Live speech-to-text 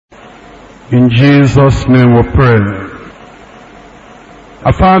In Jesus' name we pray.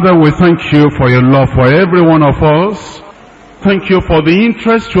 Our Father, we thank you for your love for every one of us. Thank you for the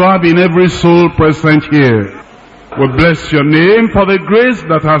interest you have in every soul present here. We bless your name for the grace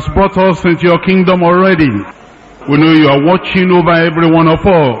that has brought us into your kingdom already. We know you are watching over every one of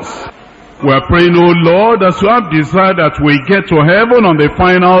us. We are praying, O Lord, as you have desired that we get to heaven on the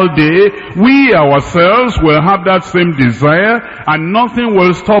final day, we ourselves will have that same desire, and nothing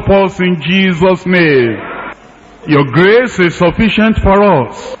will stop us in Jesus' name. Your grace is sufficient for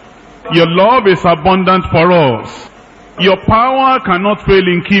us. Your love is abundant for us. Your power cannot fail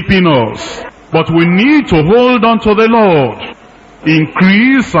in keeping us. But we need to hold on to the Lord.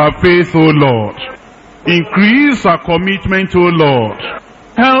 Increase our faith, O Lord. Increase our commitment, O Lord.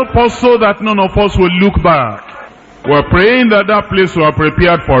 Help us so that none of us will look back. We're praying that that place you are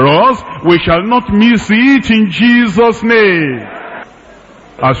prepared for us, we shall not miss it in Jesus' name.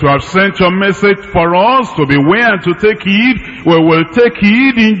 As you have sent your message for us to beware and to take heed, we will take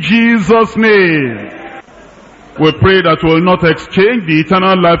heed in Jesus' name. We pray that we will not exchange the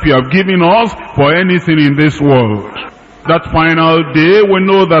eternal life you have given us for anything in this world. That final day, we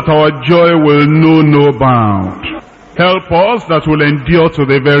know that our joy will know no bound. Help us that will endure to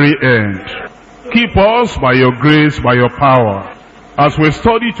the very end. Keep us by your grace, by your power. As we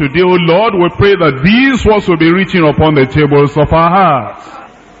study today, O Lord, we pray that these words will be written upon the tables of our hearts.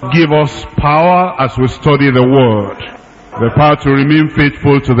 Give us power as we study the word. The power to remain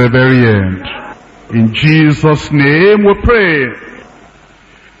faithful to the very end. In Jesus' name we pray.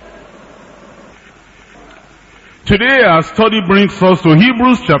 Today our study brings us to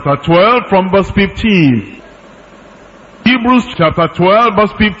Hebrews chapter 12 from verse 15. Hebrews chapter 12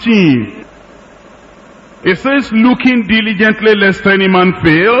 verse 15. It says, looking diligently lest any man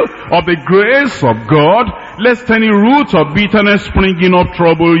fail of the grace of God, lest any root of bitterness springing up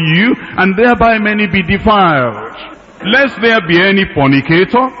trouble you, and thereby many be defiled. Lest there be any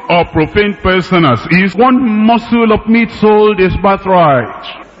fornicator or profane person as is, one morsel of meat sold his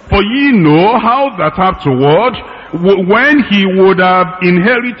birthright. For ye know how that afterward, when he would have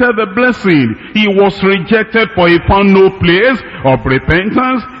inherited the blessing, he was rejected, for he found no place of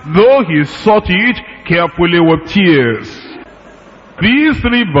repentance, though he sought it carefully with tears. These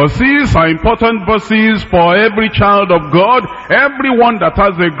three verses are important verses for every child of God, everyone that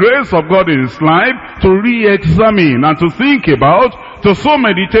has the grace of God in his life, to re-examine and to think about, to so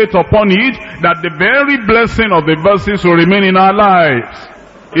meditate upon it, that the very blessing of the verses will remain in our lives.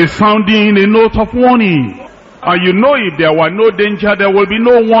 It's sounding a note of warning. And you know, if there were no danger, there will be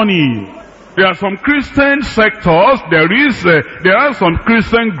no warning. There are some Christian sectors, there are some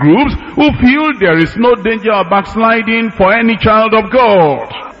Christian groups who feel there is no danger of backsliding for any child of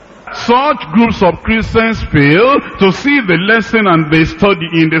God. Such groups of Christians fail to see the lesson and the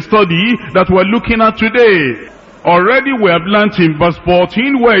study that we're looking at today. Already we have learnt in verse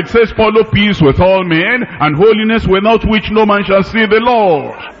 14 where it says, follow peace with all men and holiness, without which no man shall see the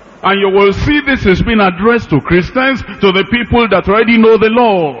Lord. And you will see this is being addressed to Christians, to the people that already know the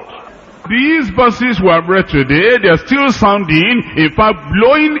Lord. These verses we have read today, they are still sounding, in fact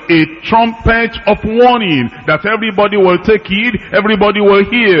blowing a trumpet of warning that everybody will take heed, everybody will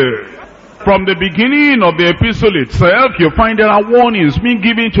hear. From the beginning of the epistle itself, you find there are warnings being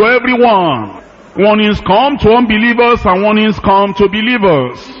given to everyone. Warnings come to unbelievers and warnings come to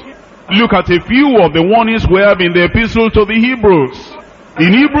believers. Look at a few of the warnings we have in the epistle to the Hebrews.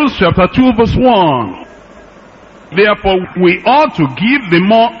 In Hebrews chapter 2 verse 1. Therefore we ought to give the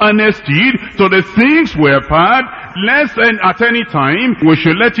more earnest heed to the things we have heard, lest at any time we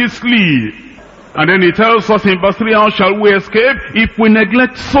should let it slip. And then he tells us in verse 3, how shall we escape if we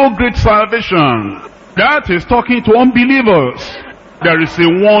neglect so great salvation? That is talking to unbelievers. There is a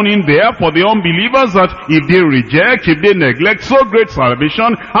warning there for the unbelievers that if they reject, if they neglect so great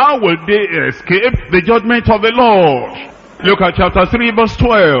salvation, how will they escape the judgment of the Lord? Look at chapter 3 verse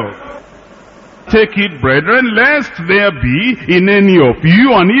 12. Take it, brethren, lest there be in any of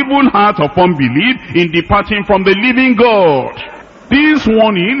you an evil heart of unbelief in departing from the living God. This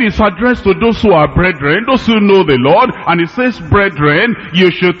warning is addressed to those who are brethren, those who know the Lord, and it says, brethren,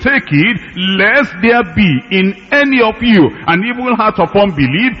 you should take it, lest there be in any of you an evil heart of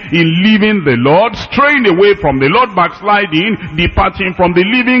unbelief in leaving the Lord, straying away from the Lord, backsliding, departing from the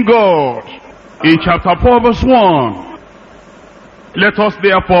living God. In chapter 4 verse 1. Let us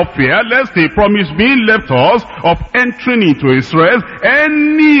therefore fear, lest a promise being left us of entering into his rest,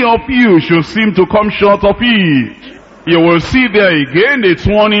 any of you should seem to come short of it. You will see there again, it's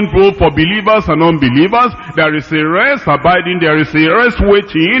warning both for believers and unbelievers. There is a rest abiding, there is a rest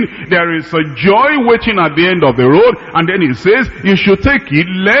waiting, there is a joy waiting at the end of the road. And then it says, you should take it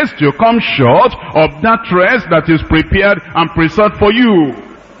lest you come short of that rest that is prepared and preserved for you.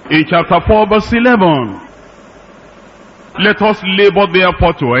 In chapter 4 verse 11. Let us labor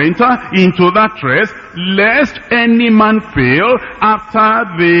therefore to enter into that rest, lest any man fail after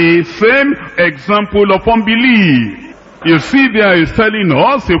the same example of unbelief. You see there is telling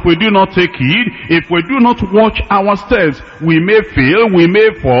us, if we do not take heed, if we do not watch our steps, we may fail, we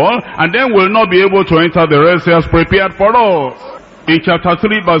may fall, and then we'll not be able to enter the rest he has prepared for us. In chapter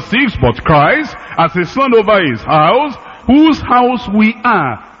 3 verse 6, but Christ, as a son over his house, whose house we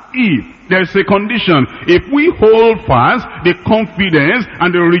are, if there's a condition, if we hold fast the confidence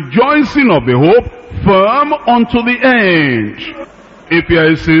and the rejoicing of the hope firm unto the end. If you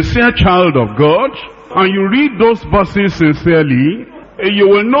are a sincere child of God, and you read those verses sincerely, you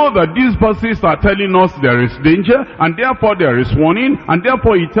will know that these verses are telling us there is danger, and therefore there is warning, and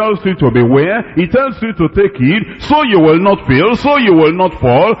therefore he tells you to beware, he tells you to take heed, so you will not fail, so you will not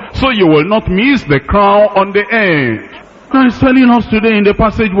fall, so you will not miss the crown on the end. Now he's telling us today in the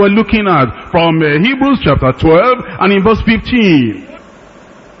passage we're looking at from Hebrews chapter 12 and in verse 15.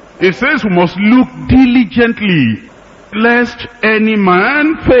 It says we must look diligently lest any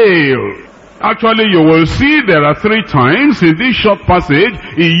man fail. Actually, you will see there are 3 times in this short passage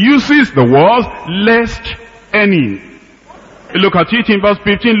he uses the words lest any. Look at it in verse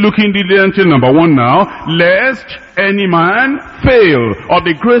 15, looking diligently, number 1 now, lest any man fail of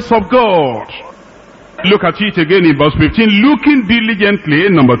the grace of God. Look at it again in verse 15, looking diligently,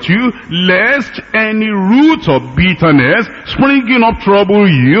 number 2, lest any root of bitterness springing up trouble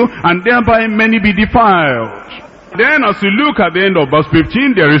you, and thereby many be defiled. Then as you look at the end of verse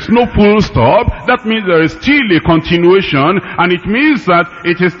 15, there is no full stop. That means there is still a continuation, and it means that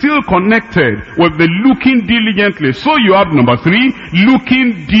it is still connected with the looking diligently. So you have number 3,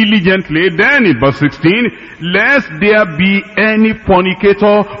 looking diligently. Then in verse 16, lest there be any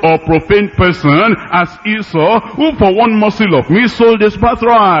fornicator or profane person as Esau, who for one morsel of meat sold his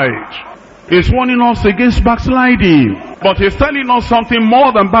birthright. He's warning us against backsliding, but he's telling us something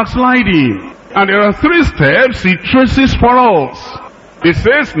more than backsliding. And there are 3 steps he traces for us. He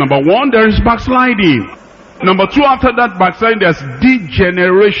says, number 1, there is backsliding. Number 2, after that backsliding, there's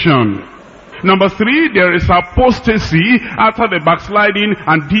degeneration. Number 3, there is apostasy after the backsliding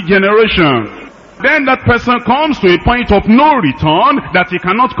and degeneration. Then that person comes to a point of no return, that he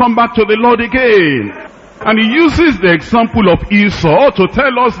cannot come back to the Lord again. And he uses the example of Esau to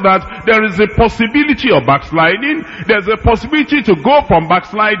tell us that there is a possibility of backsliding. There's a possibility to go from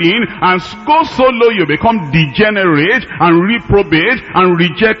backsliding and go so low you become degenerate and reprobate and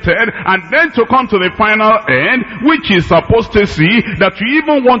rejected, and then to come to the final end, which is apostasy, that you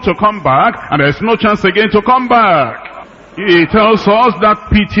even want to come back and there's no chance again to come back. He tells us that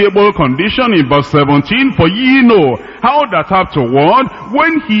pitiable condition in verse 17, for ye know how that afterward,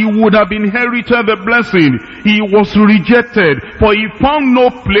 when he would have inherited the blessing, he was rejected, for he found no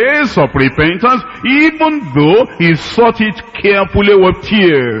place of repentance, even though he sought it carefully with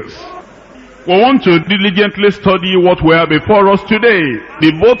tears. We want to diligently study what we have before us today,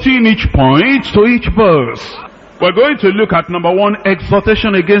 devoting each point to each verse. We're going to look at number 1,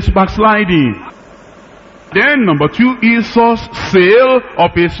 exhortation against backsliding. Then number 2, Esau's sale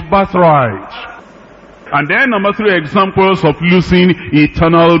of his birthright. And then number 3, examples of losing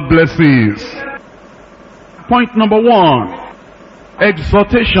eternal blessings. Point number 1,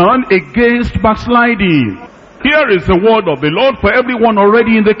 exhortation against backsliding. Here is the word of the Lord for everyone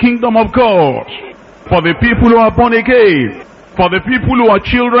already in the kingdom of God. For the people who are born again. For the people who are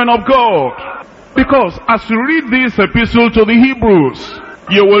children of God. Because as you read this epistle to the Hebrews,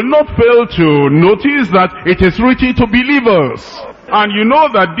 you will not fail to notice that it is written to believers. And you know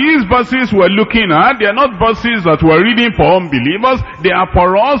that these verses we're looking at, they are not verses that we're reading for unbelievers. They are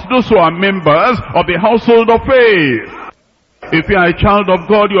for us, those who are members of the household of faith. If you are a child of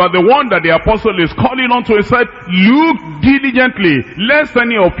God, you are the one that the apostle is calling on to. He said, look diligently, lest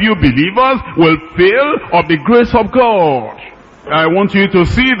any of you believers will fail of the grace of God. I want you to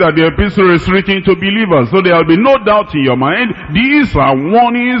see that the epistle is written to believers, so there will be no doubt in your mind. These are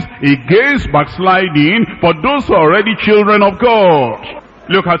warnings against backsliding for those who are already children of God.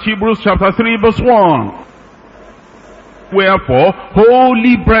 Look at Hebrews chapter 3 verse 1. Wherefore,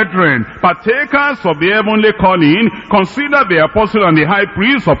 holy brethren, partakers of the heavenly calling, consider the apostle and the high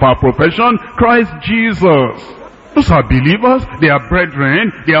priest of our profession, Christ Jesus. Those are believers, they are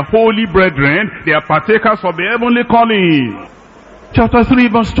brethren, they are holy brethren, they are partakers of the heavenly calling. Chapter 3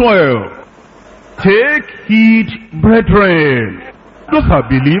 verse 12. Take heed, brethren. Those are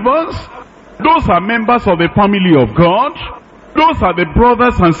believers. Those are members of the family of God. Those are the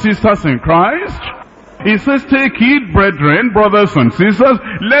brothers and sisters in Christ. He says, take heed, brethren, brothers and sisters,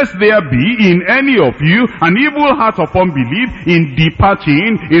 lest there be in any of you an evil heart of unbelief, in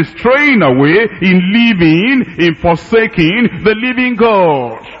departing, in straying away, in leaving, in forsaking the living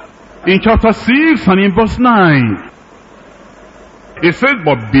God. In chapter 6 and in verse 9. It says,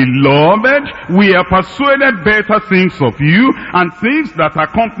 but beloved, we are persuaded better things of you, and things that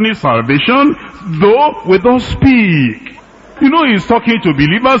accompany salvation, though we don't speak. You know, he's talking to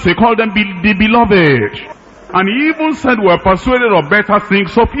believers, he called them the beloved. And he even said, we are persuaded of better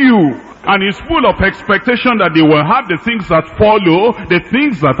things of you. And he's full of expectation that they will have the things that follow, the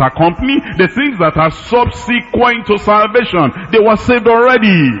things that accompany, the things that are subsequent to salvation. They were saved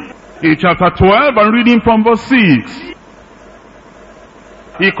already. In chapter 12, I'm reading from verse 6.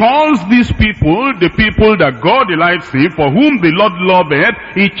 He calls these people, the people that God delights in, for whom the Lord loveth,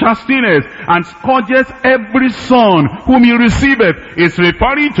 he chasteneth, and scourgeth every son whom he receiveth. He's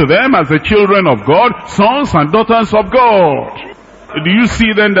referring to them as the children of God, sons and daughters of God. Do you see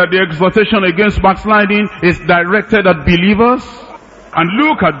then that the exhortation against backsliding is directed at believers? And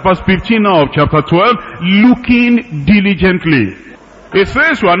look at verse 15 now of chapter 12, looking diligently. It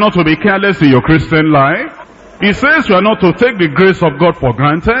says you are not to be careless in your Christian life. He says you are not to take the grace of God for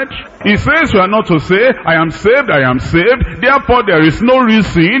granted. He says you are not to say, I am saved, I am saved. Therefore there is no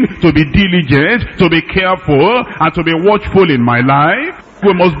reason to be diligent, to be careful, and to be watchful in my life.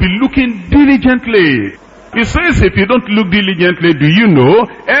 We must be looking diligently. He says if you don't look diligently, do you know,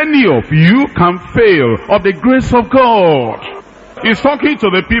 any of you can fail of the grace of God. He's talking to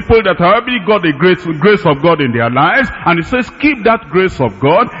the people that have already got the grace of God in their lives, and he says, keep that grace of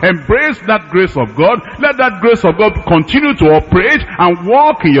God, embrace that grace of God, let that grace of God continue to operate and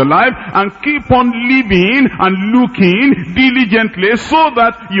walk in your life, and keep on living and looking diligently so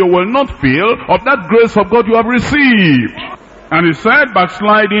that you will not fail of that grace of God you have received. And he said,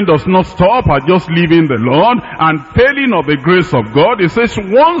 backsliding does not stop at just leaving the Lord and failing of the grace of God. He says,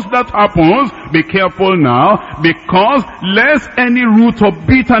 once that happens, be careful now, because lest any root of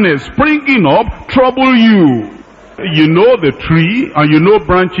bitterness springing up trouble you. You know the tree, and you know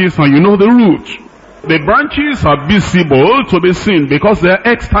branches, and you know the root. The branches are visible to be seen because they are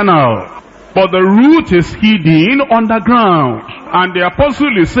external. But the root is hidden underground. And the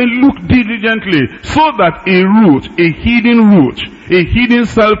apostle is saying, look diligently, so that a root, a hidden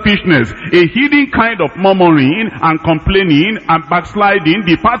selfishness, a hidden kind of murmuring and complaining and backsliding,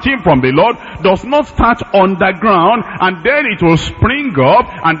 departing from the Lord, does not start underground, and then it will spring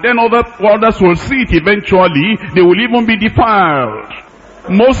up, and then others will see it eventually. They will even be defiled.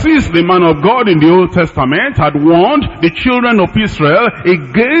 Moses, the man of God in the Old Testament, had warned the children of Israel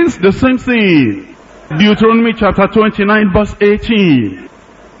against the same thing. Deuteronomy chapter 29 verse 18.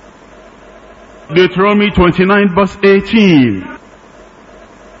 Deuteronomy 29 verse 18.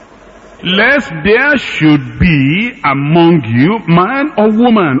 Lest there should be among you man or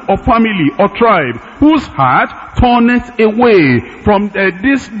woman or family or tribe whose heart turneth away from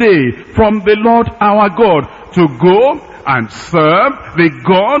this day from the Lord our God to go and serve the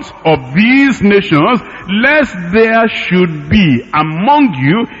gods of these nations, lest there should be among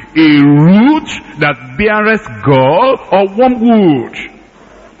you a root that beareth gall or wormwood.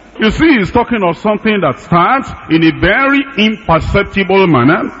 You see, he's talking of something that starts in a very imperceptible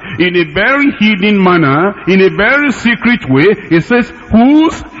manner, in a very hidden manner, in a very secret way. He says,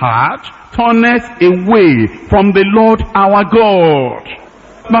 whose heart turneth away from the Lord our God.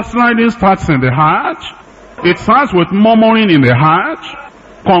 Backsliding starts in the heart. It starts with murmuring in the heart,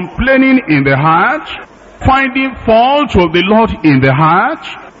 complaining in the heart, finding fault with the Lord in the heart,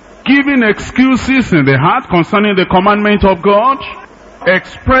 giving excuses in the heart concerning the commandment of God,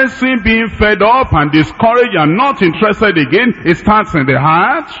 expressing being fed up and discouraged and not interested again. It starts in the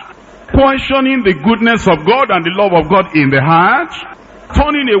heart. Questioning the goodness of God and the love of God in the heart,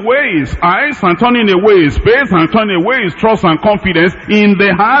 turning away his eyes and turning away his faith and turning away his trust and confidence in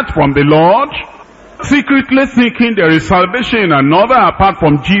the heart from the Lord, secretly thinking there is salvation in another apart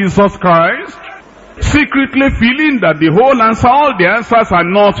from Jesus Christ, secretly feeling that the whole answer, all the answers are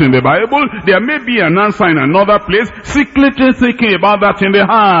not in the Bible, there may be an answer in another place, secretly thinking about that in the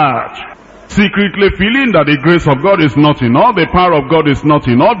heart, secretly feeling that the grace of God is not enough, the power of God is not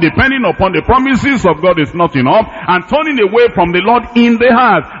enough, depending upon the promises of God is not enough, and turning away from the Lord in the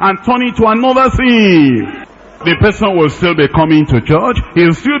heart, and turning to another thing. The person will still be coming to church.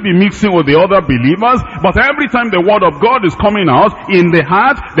 He'll still be mixing with the other believers. But every time the word of God is coming out, in the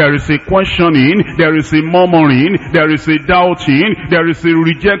heart, there is a questioning, there is a murmuring, there is a doubting, there is a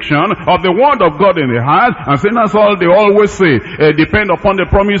rejection of the word of God in the heart. And that's all they always say. Depend upon the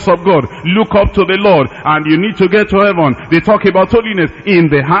promise of God. Look up to the Lord. And you need to get to heaven. They talk about holiness. In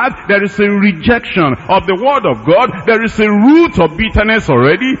the heart, there is a rejection of the word of God. There is a root of bitterness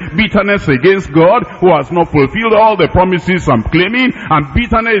already. Bitterness against God, who has not fulfilled all the promises I'm claiming, and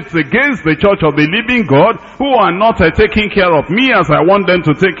bitterness against the church of the living God, who are not taking care of me as I want them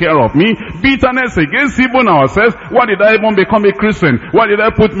to take care of me. Bitterness against even ourselves. Why did I even become a Christian? Why did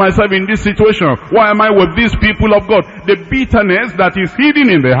I put myself in this situation? Why am I with these people of God? The bitterness that is hidden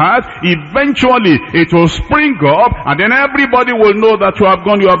in the heart, eventually it will spring up, and then everybody will know that you have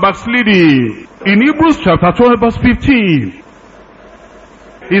gone, you are backsliding. In Hebrews chapter 12 verse 15,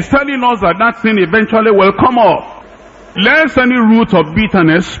 he's telling us that that sin eventually will come up. Lest any root of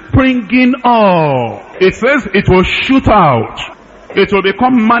bitterness springing up. It says it will shoot out. It will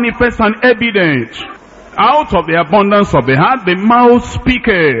become manifest and evident. Out of the abundance of the heart, the mouth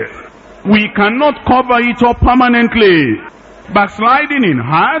speaketh. We cannot cover it up permanently. Backsliding in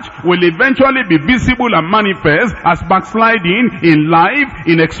heart will eventually be visible and manifest as backsliding in life,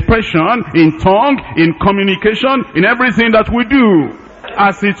 in expression, in tongue, in communication, in everything that we do.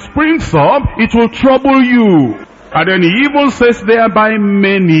 As it springs up, it will trouble you. And then he even says, thereby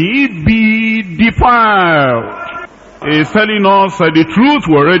many be defiled. He's telling us the truth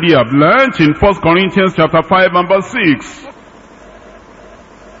we already have learned in 1 Corinthians chapter 5 and verse 6.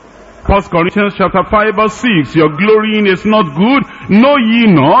 1 Corinthians chapter 5 verse 6. Your glorying is not good. Know ye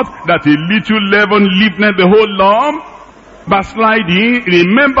not that a little leaven leaveneth the whole lump? Backsliding, a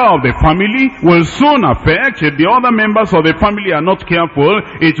member of the family, will soon affect, if the other members of the family are not careful,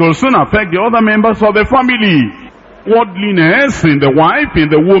 it will soon affect the other members of the family. Worldliness in the wife, in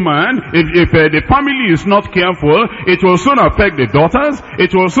the woman, if the family is not careful, it will soon affect the daughters,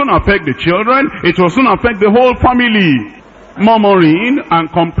 it will soon affect the children, it will soon affect the whole family. Murmuring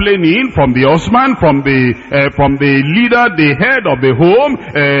and complaining from the husband, from the leader, the head of the home.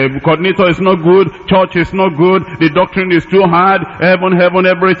 Coordinator is not good, church is not good, the doctrine is too hard, heaven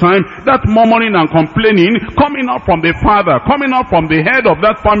every time. That murmuring and complaining coming out from the father, coming out from the head of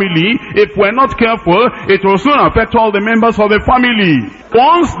that family, if we're not careful, it will soon affect all the members of the family.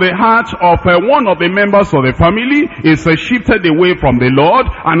 Once the heart of one of the members of the family is shifted away from the Lord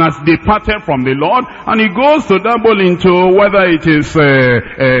and has departed from the Lord, and he goes to dabble into whether it is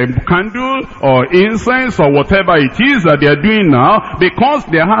candle or incense or whatever it is that they are doing now, because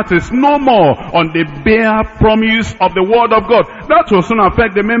their heart is no more on the bare promise of the word of God, that will soon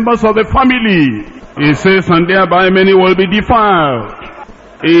affect the members of the family. He says, and thereby many will be defiled.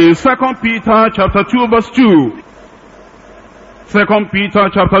 In 2 Peter chapter 2 verse 2. 2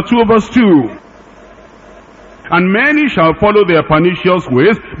 Peter chapter 2 verse 2. And many shall follow their pernicious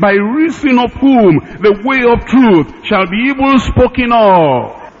ways, by reason of whom the way of truth shall be evil spoken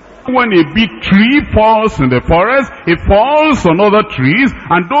of. When a big tree falls in the forest, it falls on other trees,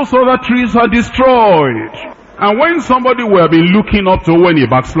 and those other trees are destroyed. And when somebody will have been looking up to when he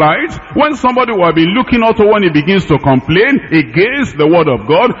backslides, when somebody will have been looking up to when he begins to complain against the word of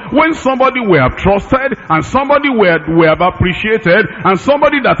God, when somebody will have trusted, and somebody will have appreciated, and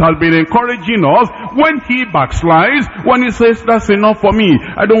somebody that has been encouraging us, when he backslides, when he says, that's enough for me,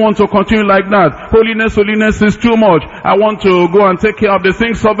 I don't want to continue like that, holiness is too much, I want to go and take care of the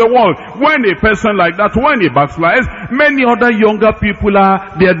things of the world. When a person like that, when he backslides, many other younger people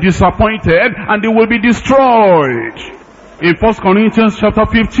they are disappointed, and they will be destroyed. In 1 Corinthians chapter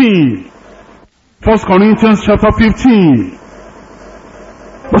 15, 1 Corinthians chapter 15,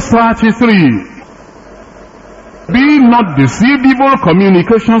 verse 33. Be not deceived, evil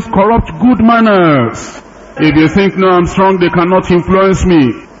communications corrupt good manners. If you think, no, I'm strong, they cannot influence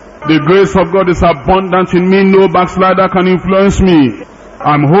me. The grace of God is abundant in me, no backslider can influence me.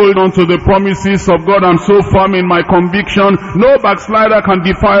 I'm holding on to the promises of God, I'm so firm in my conviction, no backslider can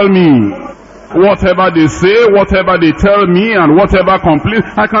defile me. Whatever they say, whatever they tell me, and whatever complaint,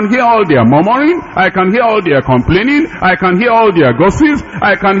 I can hear all their murmuring, I can hear all their complaining, I can hear all their gossips,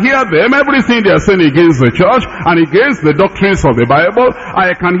 I can hear them, everything they are saying against the church and against the doctrines of the Bible,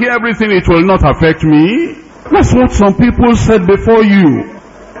 I can hear everything, it will not affect me. That's what some people said before you.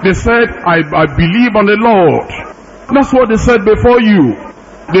 They said, I believe on the Lord. That's what they said before you.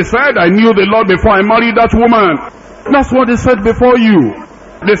 They said, I knew the Lord before I married that woman. That's what they said before you.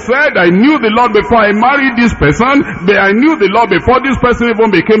 They said, I knew the Lord before I married this person. I knew the Lord before this person even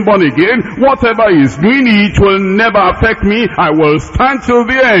became born again. Whatever he's doing, it will never affect me. I will stand till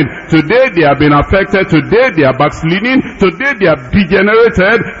the end. Today they have been affected. Today they are backsliding. Today they are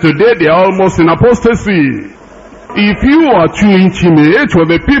degenerated. Today they are almost in apostasy. If you are too intimate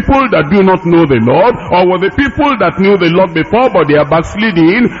with the people that do not know the Lord, or with the people that knew the Lord before but they are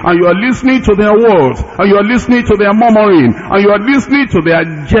backsliding, and you are listening to their words, and you are listening to their murmuring, and you are listening to their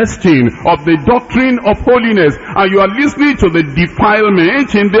jesting of the doctrine of holiness, and you are listening to the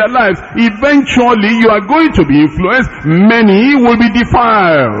defilement in their lives, eventually you are going to be influenced. Many will be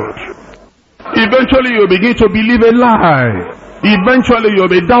defiled. Eventually you begin to believe a lie. Eventually you'll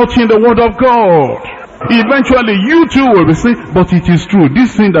be doubting the word of God. Eventually you too will be saying, but it is true,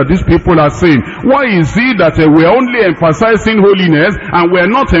 this thing that these people are saying, why is it that we are only emphasizing holiness and we are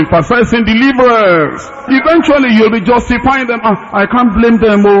not emphasizing deliverance? Eventually you'll be justifying them. I can't blame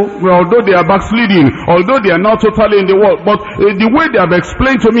them, although they are backsliding, although they are not totally in the world, but the way they have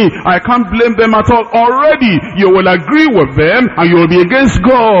explained to me, I can't blame them at all. Already you will agree with them and you will be against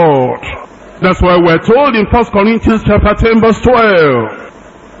God. That's why we're told in 1 Corinthians chapter 10 verse 12.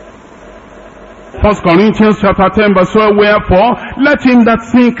 1 Corinthians chapter 10 verse 12, wherefore, let him that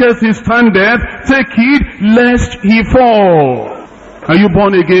thinketh he standeth take heed lest he fall. Are you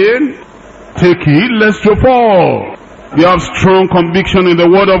born again? Take heed lest you fall. You have strong conviction in the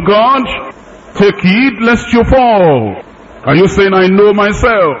word of God? Take heed lest you fall. Are you saying, I know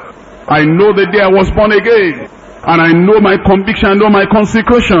myself? I know the day I was born again. And I know my conviction, I know my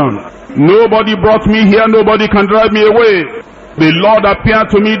consecration. Nobody brought me here, nobody can drive me away. The Lord appeared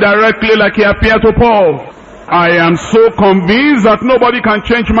to me directly like he appeared to Paul. I am so convinced that nobody can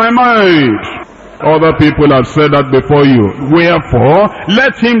change my mind. Other people have said that before you. Wherefore,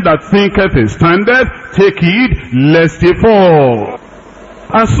 let him that thinketh he standeth take heed lest he fall.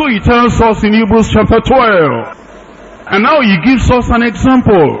 And so he tells us in Hebrews chapter 12. And now he gives us an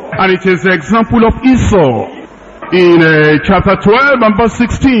example. And it is the example of Esau. In chapter 12 and verse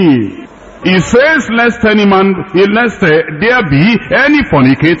 16. He says, lest there be any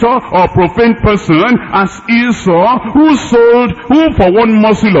fornicator or profane person as Esau, who for one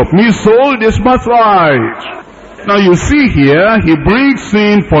morsel of meat sold his birthright. Now you see here, he brings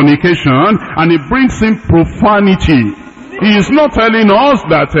in fornication and he brings in profanity. He is not telling us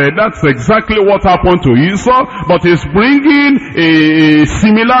that that's exactly what happened to Esau, but he's bringing a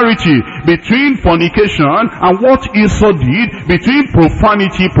similarity between fornication and what Esau did, between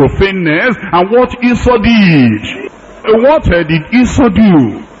profanity, profaneness, and what Esau did. What did Esau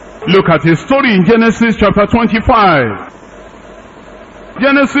do? Look at his story in Genesis chapter 25.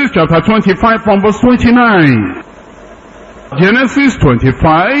 Genesis chapter 25 from verse 29. Genesis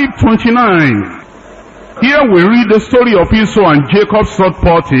 25:29. Here we read the story of Esau and Jacob sought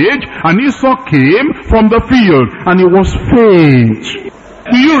pottage, and Esau came from the field, and he was faint.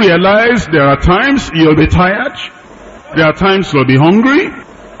 Do you realize there are times you'll be tired? There are times you'll be hungry?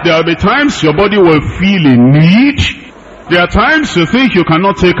 There will be times your body will feel in need? There are times you think you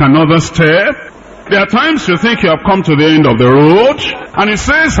cannot take another step? There are times you think you have come to the end of the road? And it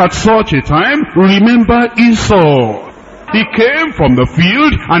says at such a time, remember Esau. He came from the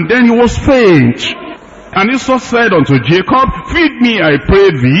field, and then he was faint. And Esau said unto Jacob, feed me, I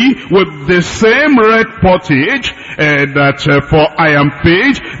pray thee, with the same red pottage for I am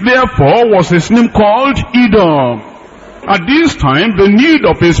faint. Therefore was his name called Edom. At this time, the need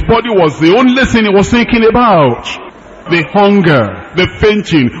of his body was the only thing he was thinking about. The hunger, the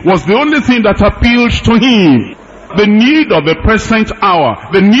fainting was the only thing that appealed to him. The need of the present hour,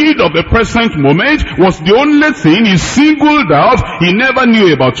 the need of the present moment was the only thing he singled out. He never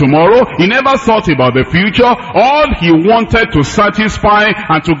knew about tomorrow. He never thought about the future. All he wanted to satisfy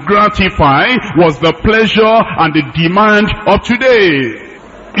and to gratify was the pleasure and the demand of today.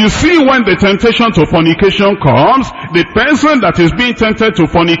 You see, when the temptation to fornication comes, the person that is being tempted to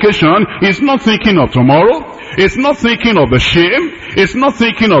fornication is not thinking of tomorrow. It's not thinking of the shame. It's not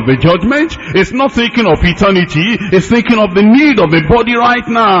thinking of the judgment. It's not thinking of eternity. It's thinking of the need of the body right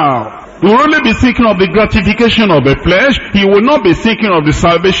now. He will only be thinking of the gratification of the flesh. He will not be thinking of the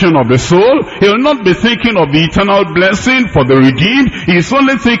salvation of the soul. He will not be thinking of the eternal blessing for the redeemed. He is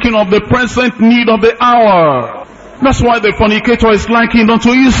only thinking of the present need of the hour. That's why the fornicator is likened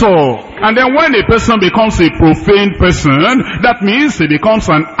unto Esau. And then when a person becomes a profane person, that means he becomes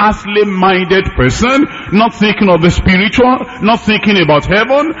an earthly-minded person, not thinking of the spiritual, not thinking about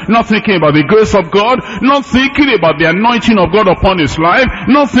heaven, not thinking about the grace of God, not thinking about the anointing of God upon his life,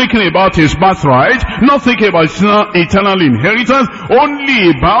 not thinking about his birthright, not thinking about eternal inheritance,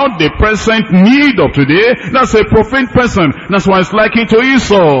 only about the present need of today. That's a profane person. That's why it's likened to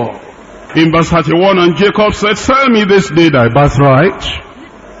Esau. In verse 31, and Jacob said, sell me this day thy birthright.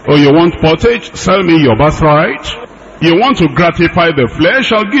 Oh, you want pottage? Sell me your birthright. You want to gratify the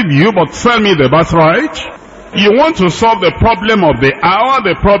flesh? I'll give you, but sell me the birthright. You want to solve the problem of the hour,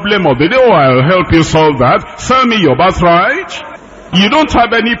 the problem of the day? Oh, I'll help you solve that. Sell me your birthright. You don't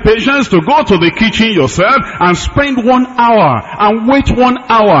have any patience to go to the kitchen yourself and spend 1 hour and wait 1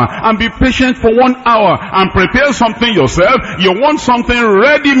 hour and be patient for 1 hour and prepare something yourself. You want something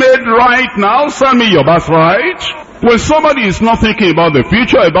ready-made right now? Sell me your birthright. When somebody is not thinking about the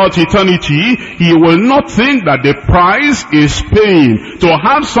future, about eternity, he will not think that the price is paying to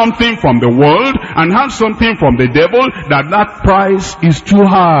have something from the world and have something from the devil, that price is too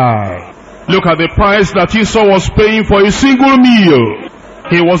high. Look at the price that Esau was paying for a single meal.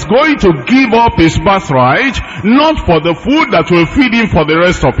 He was going to give up his birthright, not for the food that will feed him for the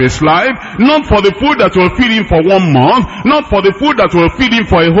rest of his life, not for the food that will feed him for 1 month, not for the food that will feed him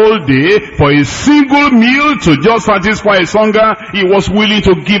for a whole day, for a single meal to just satisfy his hunger. He was willing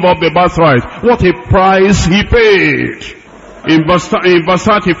to give up the birthright. What a price he paid. In verse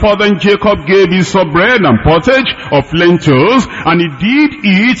 34, then Jacob gave Esau bread and pottage of lentils, and he did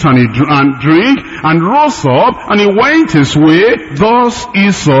eat and drink, and rose up, and he went his way. Thus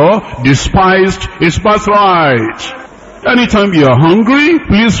Esau despised his birthright. Anytime you are hungry,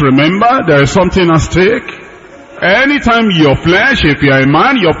 please remember there is something at stake. Anytime your flesh, if you are a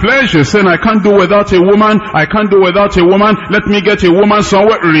man, your flesh is saying, I can't do without a woman, I can't do without a woman, let me get a woman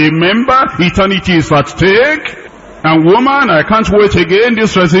somewhere. Remember, eternity is at stake. And woman, I can't wait again.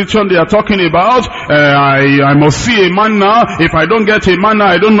 This resurrection they are talking about, I must see a man now. If I don't get a man now,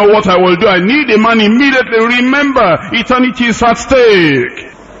 I don't know what I will do. I need a man immediately. Remember, eternity is at stake.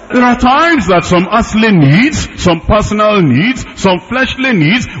 There are times that some earthly needs, some personal needs, some fleshly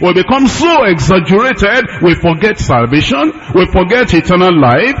needs will become so exaggerated, we forget salvation, we forget eternal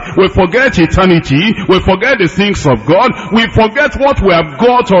life, we forget eternity, we forget the things of God, we forget what we have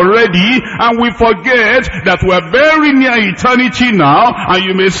got already, and we forget that we are very near eternity now, and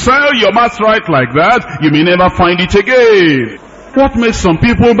you may sell your birthright like that, you may never find it again. What makes some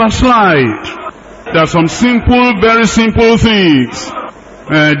people backslide? There are some simple, very simple things.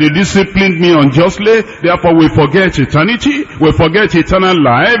 They disciplined me unjustly, therefore we forget eternity, we forget eternal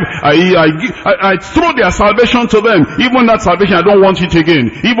life. I throw their salvation to them. Even that salvation, I don't want it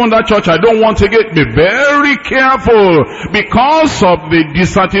again. Even that church, I don't want it again. Be very careful, because of the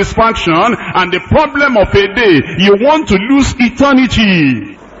dissatisfaction and the problem of a day. You want to lose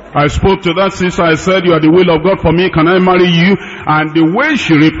eternity. I spoke to that sister, I said, you are the will of God for me, can I marry you? And the way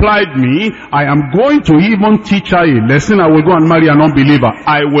she replied me, I am going to even teach her a lesson, I will go and marry an unbeliever.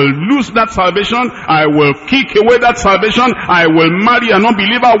 I will lose that salvation, I will kick away that salvation, I will marry an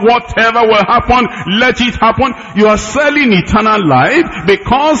unbeliever, whatever will happen, let it happen. You are selling eternal life,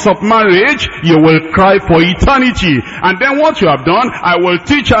 because of marriage, you will cry for eternity. And then what you have done, I will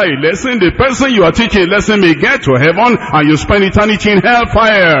teach her a lesson, the person you are teaching a lesson may get to heaven, and you spend eternity in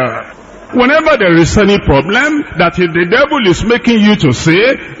hellfire. Whenever there is any problem, that if the devil is making you to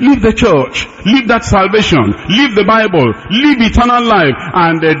say, leave the church, leave that salvation, leave the Bible, leave eternal life,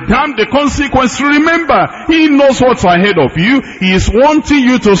 and damn the consequence, remember, he knows what's ahead of you. He is wanting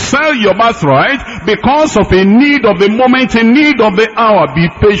you to sell your birthright because of a need of the moment, a need of the hour. Be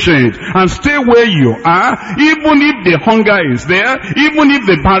patient and stay where you are, even if the hunger is there, even if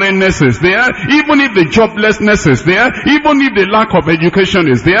the barrenness is there, even if the joblessness is there, even if the lack of education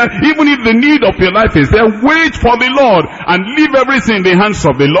is there, even if the need of your life is there. Wait for the Lord and leave everything in the hands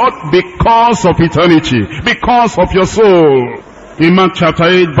of the Lord, because of eternity, because of your soul. In Mark chapter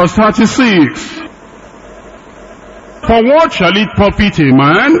 8 verse 36, for what shall it profit a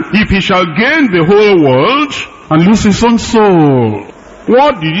man if he shall gain the whole world and lose his own soul?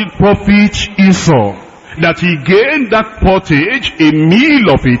 What did it profit Esau that he gained that pottage, a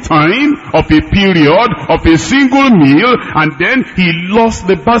meal of a time, of a period, of a single meal, and then he lost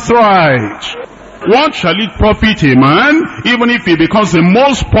the birthright? What shall it profit a man, even if he becomes the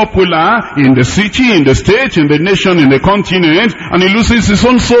most popular in the city, in the state, in the nation, in the continent, and he loses his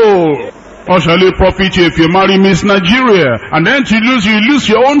own soul? Or shall it profit you if you marry Miss Nigeria, and then you lose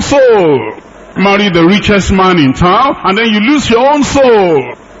your own soul? Marry the richest man in town, and then you lose your own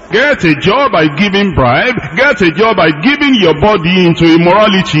soul. Get a job by giving bribe. Get a job by giving your body into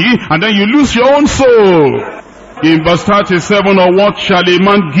immorality, and then you lose your own soul. In verse 37, or what shall a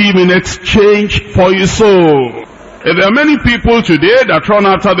man give in exchange for his soul? There are many people today that run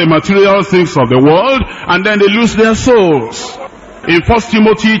after the material things of the world, and then they lose their souls. In 1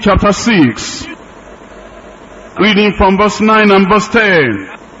 Timothy chapter 6, reading from verse 9 and verse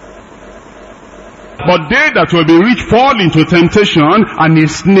 10. But they that will be rich fall into temptation and a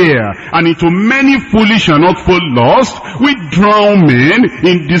snare, and into many foolish and hurtful lusts, which drown men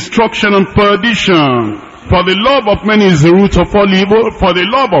in destruction and perdition. For the love of many is the root of all evil. For the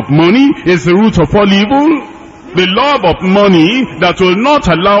love of money is the root of all evil. The love of money that will not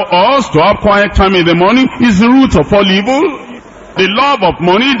allow us to have quiet time in the morning is the root of all evil. The love of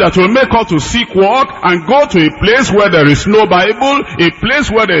money that will make us to seek work and go to a place where there is no Bible, a place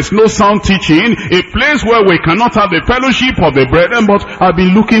where there is no sound teaching, a place where we cannot have the fellowship of the brethren. But I've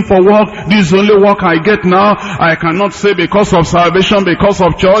been looking for work. This is the only work I get now. I cannot say because of salvation, because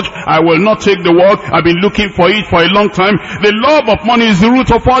of church, I will not take the work. I've been looking for it for a long time. The love of money is the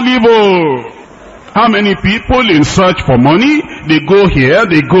root of all evil. How many people in search for money, they go here,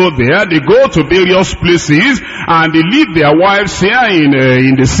 they go there, they go to various places, and they leave their wives here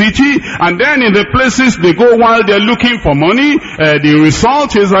in the city, and then in the places they go while they're looking for money, the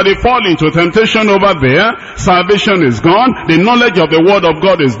result is that they fall into temptation over there. Salvation is gone, the knowledge of the word of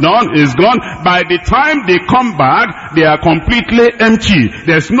God is gone. By the time they come back, they are completely empty.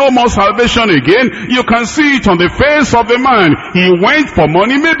 There's no more salvation again. You can see it on the face of the man. He went for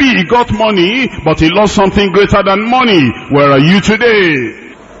money, maybe he got money, but he lost something greater than money. Where are you today?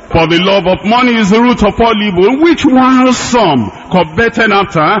 For the love of money is the root of all evil, which while some coveted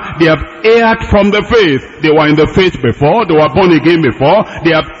after, they have erred from the faith. They were in the faith before, they were born again before, they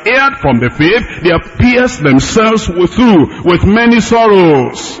have erred from the faith, they have pierced themselves through with many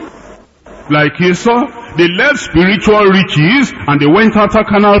sorrows. Like Esau, they left spiritual riches and they went after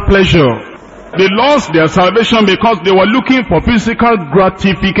carnal pleasure. They lost their salvation because they were looking for physical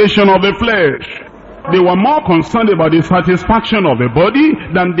gratification of the flesh. They were more concerned about the satisfaction of the body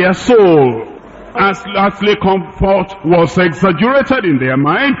than their soul. As earthly comfort was exaggerated in their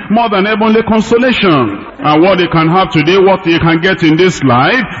mind more than heavenly consolation. And what they can have today, what they can get in this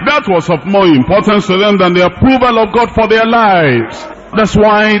life, that was of more importance to them than the approval of God for their lives. That's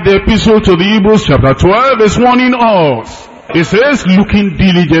why the epistle to the Hebrews chapter 12 is warning us. It says, looking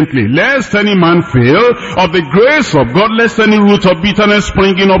diligently, lest any man fail of the grace of God, lest any root of bitterness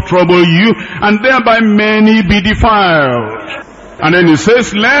springing up trouble you, and thereby many be defiled. And then it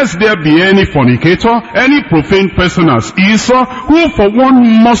says, lest there be any fornicator, any profane person as Esau, who for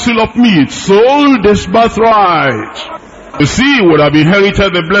one morsel of meat sold his birthright. You see, he would have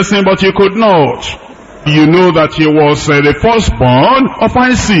inherited the blessing, but he could not. You know that he was the firstborn of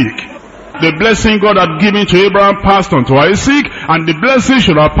Isaac. The blessing God had given to Abraham passed on to Isaac, and the blessing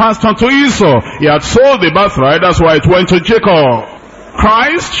should have passed on to Esau. He had sold the birthright, that's why it went to Jacob.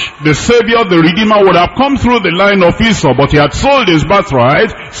 Christ, the Savior, the Redeemer, would have come through the line of Esau, but he had sold his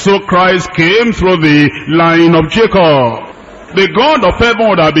birthright, so Christ came through the line of Jacob. The God of heaven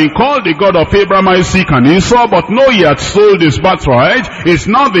would have been called the God of Abraham, Isaac, and Esau, but no, he had sold his birthright. It's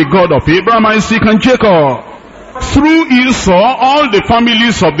now the God of Abraham, Isaac, and Jacob. Through Esau, all the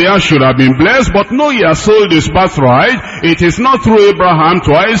families of the earth should have been blessed, but no, he has sold his birthright. It is not through Abraham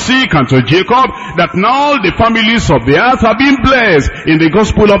to Isaac and to Jacob that now the families of the earth have been blessed in the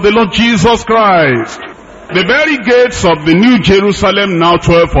gospel of the Lord Jesus Christ. The very gates of the New Jerusalem, now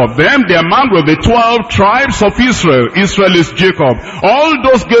 12 of them, they are marked with the 12 tribes of Israel. Israel is Jacob. All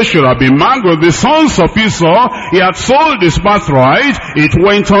those gates should have been marked with the sons of Esau. He had sold his birthright. It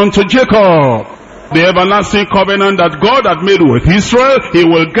went on to Jacob. The everlasting covenant that God had made with Israel, he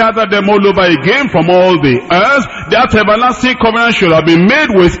will gather them all over again from all the earth. That everlasting covenant should have been made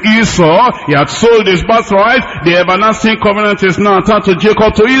with Esau. He had sold his birthright. The everlasting covenant is now attached to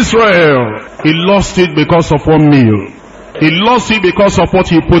Jacob, to Israel. He lost it because of one meal. He lost it because of what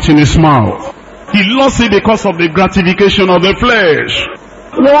he put in his mouth. He lost it because of the gratification of the flesh.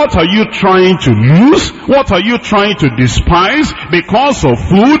 What are you trying to lose? What are you trying to despise? Because of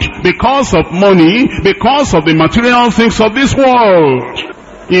food, because of money, because of the material things of this world.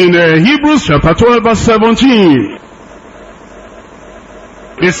 In Hebrews chapter 12 verse 17,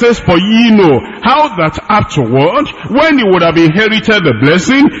 it says, for ye know how that afterward, when he would have inherited the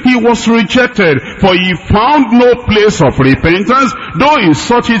blessing, he was rejected, for he found no place of repentance, though he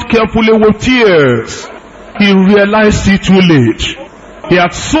sought it carefully with tears. He realized it too late. He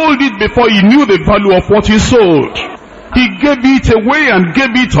had sold it before he knew the value of what he sold. He gave it away and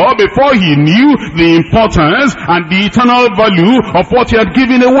gave it up before he knew the importance and the eternal value of what he had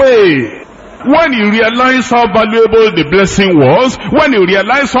given away. When he realized how valuable the blessing was, when he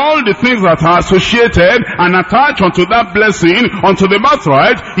realized all the things that are associated and attached unto that blessing, unto the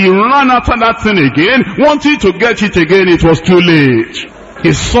birthright, he ran after that thing again, wanting to get it again. It was too late.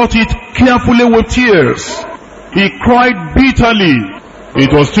 He sought it carefully with tears. He cried bitterly.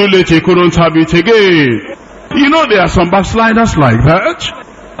 It was too late. He couldn't have it again. You know, there are some backsliders like that.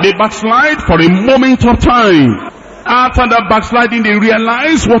 They backslide for a moment of time. After that backsliding, they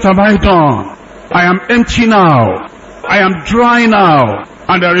realize, what have I done? I am empty now. I am dry now.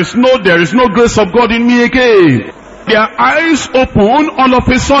 And there is no grace of God in me again. Their eyes open all of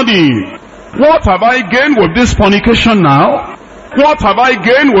a sudden. What have I gained with this fornication now? What have I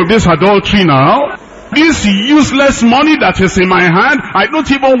gained with this adultery now? This useless money that is in my hand, I don't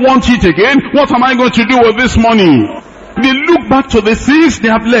even want it again. What am I going to do with this money? They look back to the things they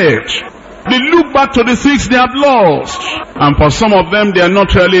have left. They look back to the things they have lost. And for some of them, they are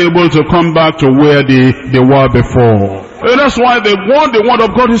not really able to come back to where they were before. And that's why the word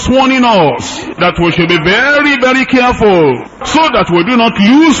of God is warning us that we should be very, very careful so that we do not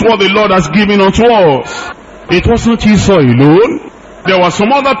lose what the Lord has given unto us. It wasn't Esau alone. There were some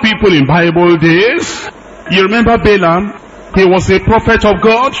other people in Bible days. You remember Balaam? He was a prophet of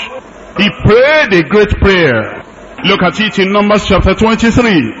God. He prayed a great prayer. Look at it in Numbers chapter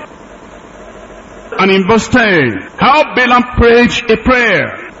 23. And in verse 10, how Balaam prayed a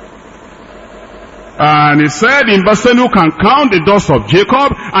prayer. And he said in verse 10, who can count the dust of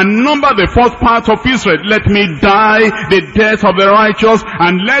Jacob and number the fourth part of Israel? Let me die the death of the righteous,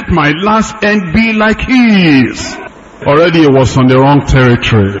 and let my last end be like his. Already he was on the wrong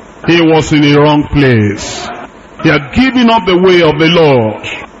territory. He was in the wrong place. He had given up the way of the Lord.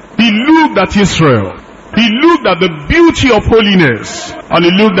 He looked at Israel. He looked at the beauty of holiness, and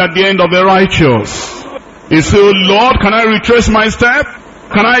he looked at the end of the righteous. He said, oh Lord, can I retrace my step?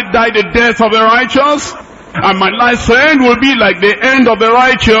 Can I die the death of the righteous? And my life's end will be like the end of the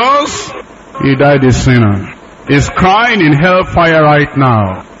righteous? He died a sinner. He's crying in hellfire right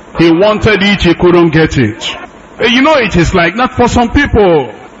now. He wanted it, he couldn't get it. You know, it is like that for some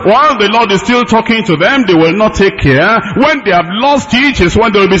people. While the Lord is still talking to them, they will not take care. When they have lost it, is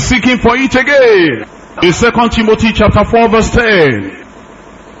when they will be seeking for it again. In 2 Timothy chapter 4 verse 10.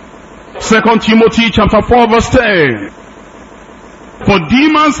 2 Timothy chapter 4 verse 10. For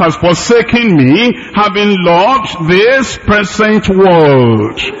Demas has forsaken me, having loved this present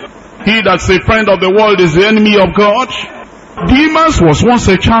world. He that's a friend of the world is the enemy of God. Demas was once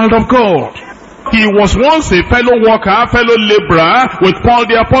a child of God. He was once a fellow worker, fellow laborer with Paul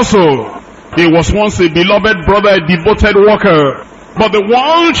the Apostle. He was once a beloved brother, a devoted worker. But the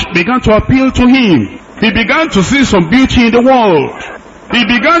world began to appeal to him. He began to see some beauty in the world. He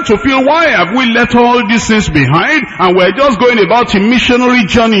began to feel, why have we left all these things behind and we're just going about a missionary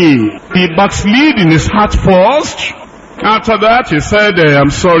journey? He backslid in his heart first. After that, he said,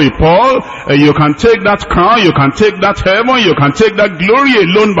 I'm sorry, Paul, you can take that crown, you can take that heaven, you can take that glory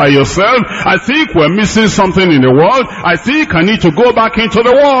alone by yourself. I think we're missing something in the world. I think I need to go back into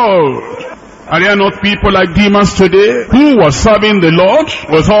the world. Are there not people like Demas today who were serving the Lord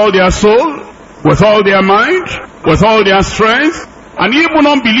with all their soul, with all their mind, with all their strength? And even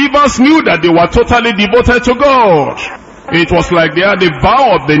unbelievers knew that they were totally devoted to God. It was like they had the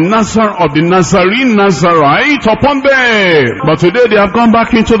vow of the Nazarene Nazarite upon them. But today they have gone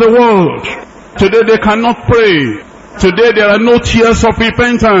back into the world. Today they cannot pray. Today there are no tears of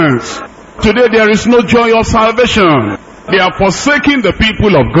repentance. Today there is no joy of salvation. They are forsaking the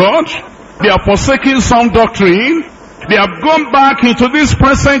people of God. They are forsaking sound doctrine. They have gone back into this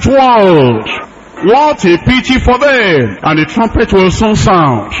present world. What a pity for them. And the trumpet will soon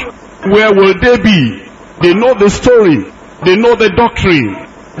sound. Where will they be? They know the story. They know the doctrine.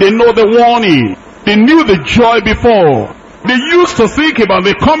 They know the warning. They knew the joy before. They used to think about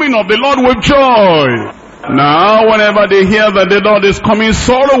the coming of the Lord with joy. Now, whenever they hear that the Lord is coming,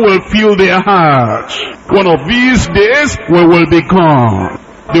 sorrow will fill their hearts. One of these days, we will be gone.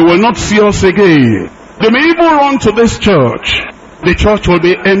 They will not see us again. They may even run to this church. The church will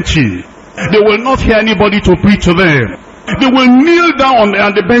be empty. They will not hear anybody to preach to them. They will kneel down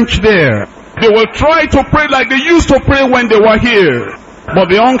on the bench there. They will try to pray like they used to pray when they were here. But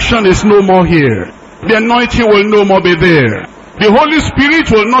the unction is no more here. The anointing will no more be there. The Holy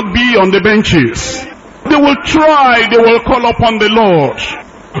Spirit will not be on the benches. They will try, they will call upon the Lord.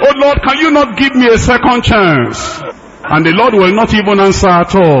 Oh Lord, can you not give me a second chance? And the Lord will not even answer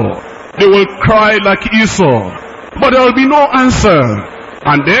at all. They will cry like Esau. But there will be no answer.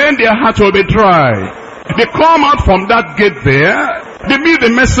 And then their heart will be dry. They come out from that gate there. They meet the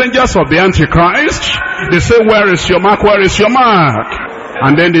messengers of the Antichrist. They say, where is your mark? Where is your mark?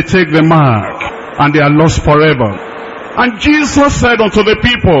 And then they take the mark, and they are lost forever. And Jesus said unto the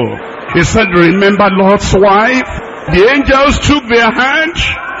people, he said, remember Lot's wife? The angels took their hand,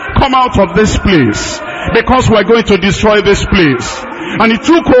 come out of this place, because we're going to destroy this place. And he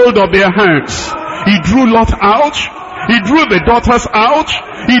took hold of their hands. He drew Lot out. He drew the daughters out.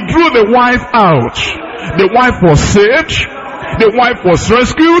 He drew the wife out. The wife was saved. The wife was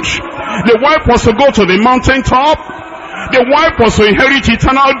rescued. The wife was to go to the mountaintop. The wife was to inherit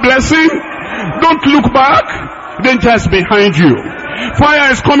eternal blessing. Don't look back. Danger is behind you.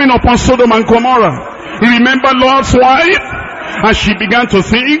 Fire is coming upon Sodom and Gomorrah. Remember Lot's wife? And she began to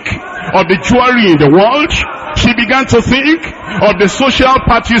think of the jewelry in the world. She began to think of the social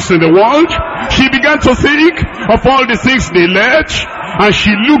parties in the world. She began to think of all the things they led. And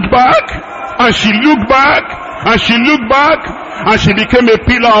she looked back, and she looked back, and she looked back, and she became a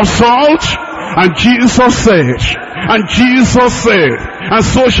pillar of salt. And Jesus said, and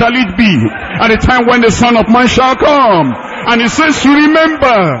so shall it be at the time when the Son of Man shall come. And he says,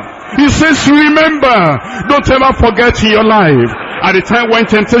 remember. He says, remember. Don't ever forget in your life. At the time when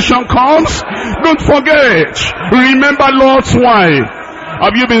temptation comes, don't forget. Remember Lot's wife.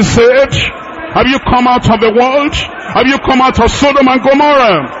 Have you been saved? Have you come out of the world? Have you come out of Sodom and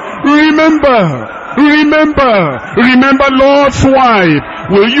Gomorrah? Remember Lot's wife.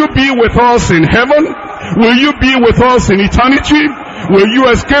 Will you be with us in heaven? Will you be with us in eternity? Will you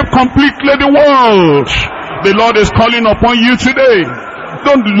escape completely the world? The Lord is calling upon you today.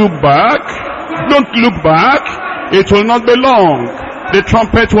 Don't look back. Don't look back. It will not be long. The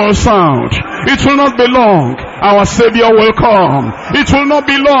trumpet will sound. It will not be long. Our Savior will come. It will not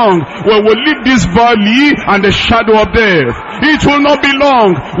be long. We will leave this valley and the shadow of death. It will not be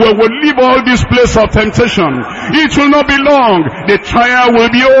long. We will leave all this place of temptation. It will not be long. The trial will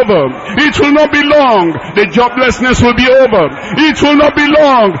be over. It will not be long. The joblessness will be over. It will not be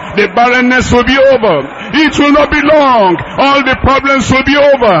long. The barrenness will be over. It will not be long. All the problems will be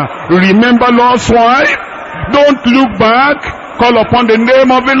over. Remember Lot's wife? Don't look back. Call upon the name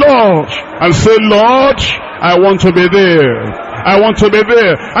of the Lord and say, Lord, I want to be there. I want to be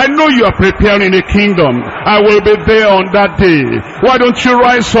there. I know you are preparing a kingdom. I will be there on that day. Why don't you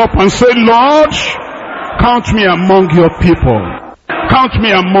rise up and say, Lord, count me among your people. Count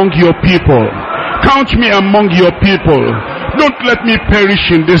me among your people. Count me among your people. Don't let me perish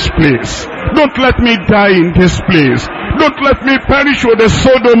in this place. Don't let me die in this place. Don't let me perish with the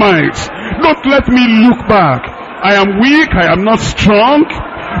Sodomites. Don't let me look back. I am weak, I am not strong,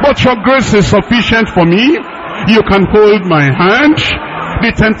 but your grace is sufficient for me. You can hold my hand.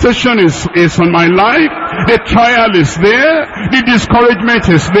 The temptation is on my life. The trial is there. The discouragement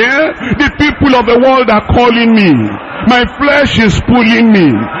is there. The people of the world are calling me. My flesh is pulling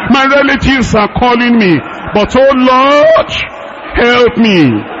me. My relatives are calling me. But oh Lord, help me.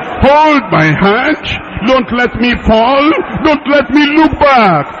 Hold my hand. Don't let me fall. Don't let me look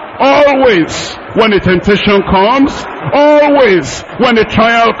back. Always, when the temptation comes, always, when the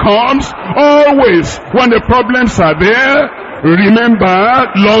trial comes, always, when the problems are there, remember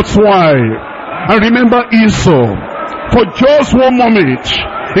Lot's wife. And remember Esau. For just one moment,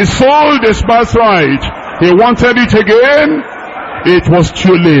 he sold his birthright. He wanted it again. It was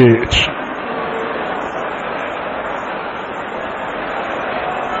too late.